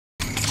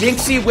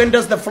Jynxzi, when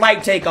does the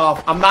flight take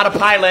off? I'm not a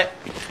pilot.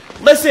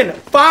 Listen,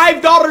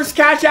 $5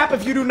 cash app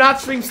if you do not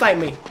stream snipe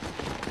me.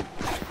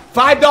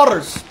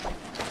 $5.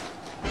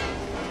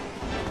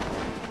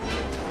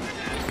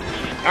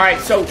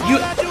 Alright, so you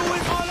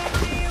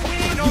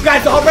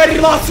guys already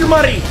lost your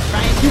money.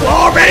 You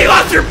already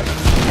lost your...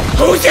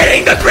 Who's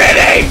hitting the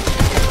gritty?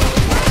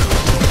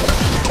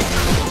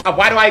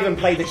 Why do I even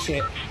play this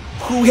shit?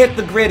 Who hit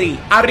the gritty?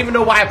 I don't even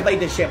know why I played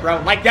this shit,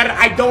 bro. Like that,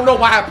 I don't know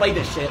why I played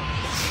this shit.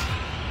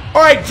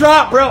 Alright,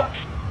 drop, bro.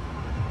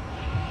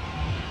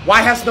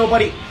 Why has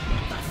nobody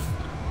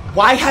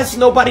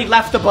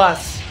left the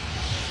bus?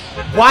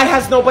 Why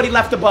has nobody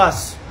left the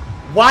bus?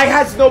 Why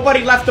has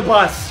nobody left the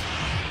bus?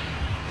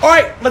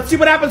 Alright, let's see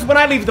what happens when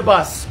I leave the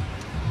bus.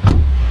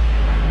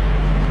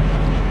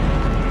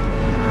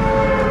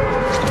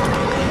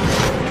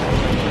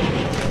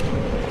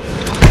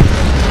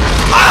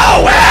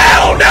 Oh,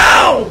 hell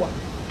no!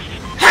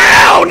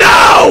 Hell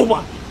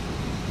no!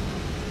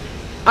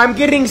 I'm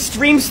getting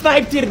stream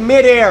sniped in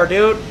midair,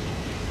 dude.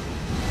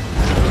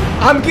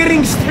 I'm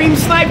getting stream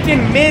sniped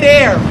in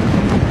midair.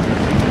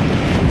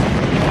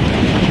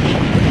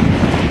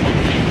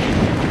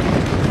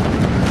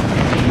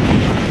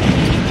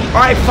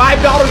 Alright,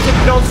 $5 if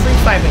you don't stream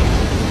snipe me.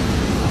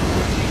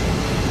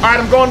 Alright,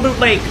 I'm going Loot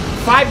Lake.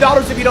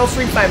 $5 if you don't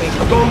stream snipe me.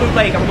 I'm going Loot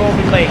Lake. I'm going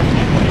Loot Lake. I'm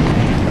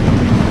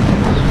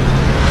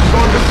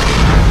going Loot...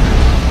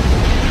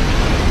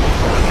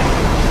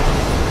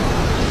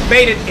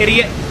 Baited,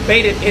 idiot.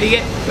 Baited,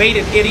 idiot.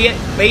 Baited, idiot.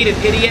 Baited,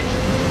 idiot.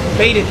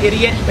 Baited,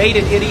 idiot.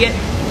 Baited, idiot.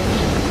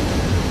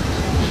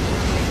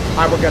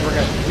 Alright, we're good, we're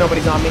good.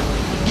 Nobody's on me.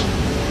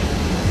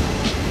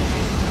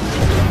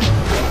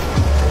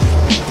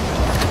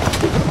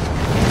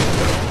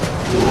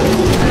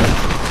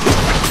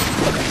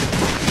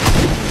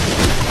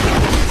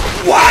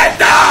 What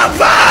the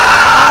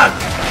fuck?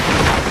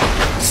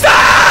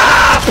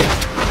 Stop!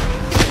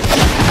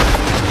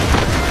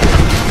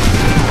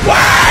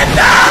 What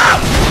the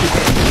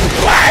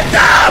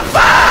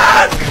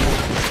fuck?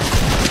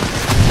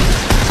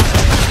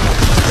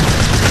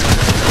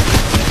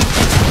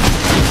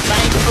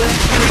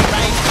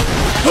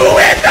 Who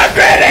hit the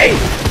gritty?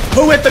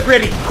 Who hit the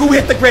gritty? Who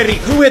hit the gritty?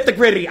 Who hit the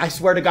gritty? I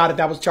swear to God if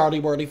that was Charlie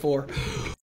Worthy 4.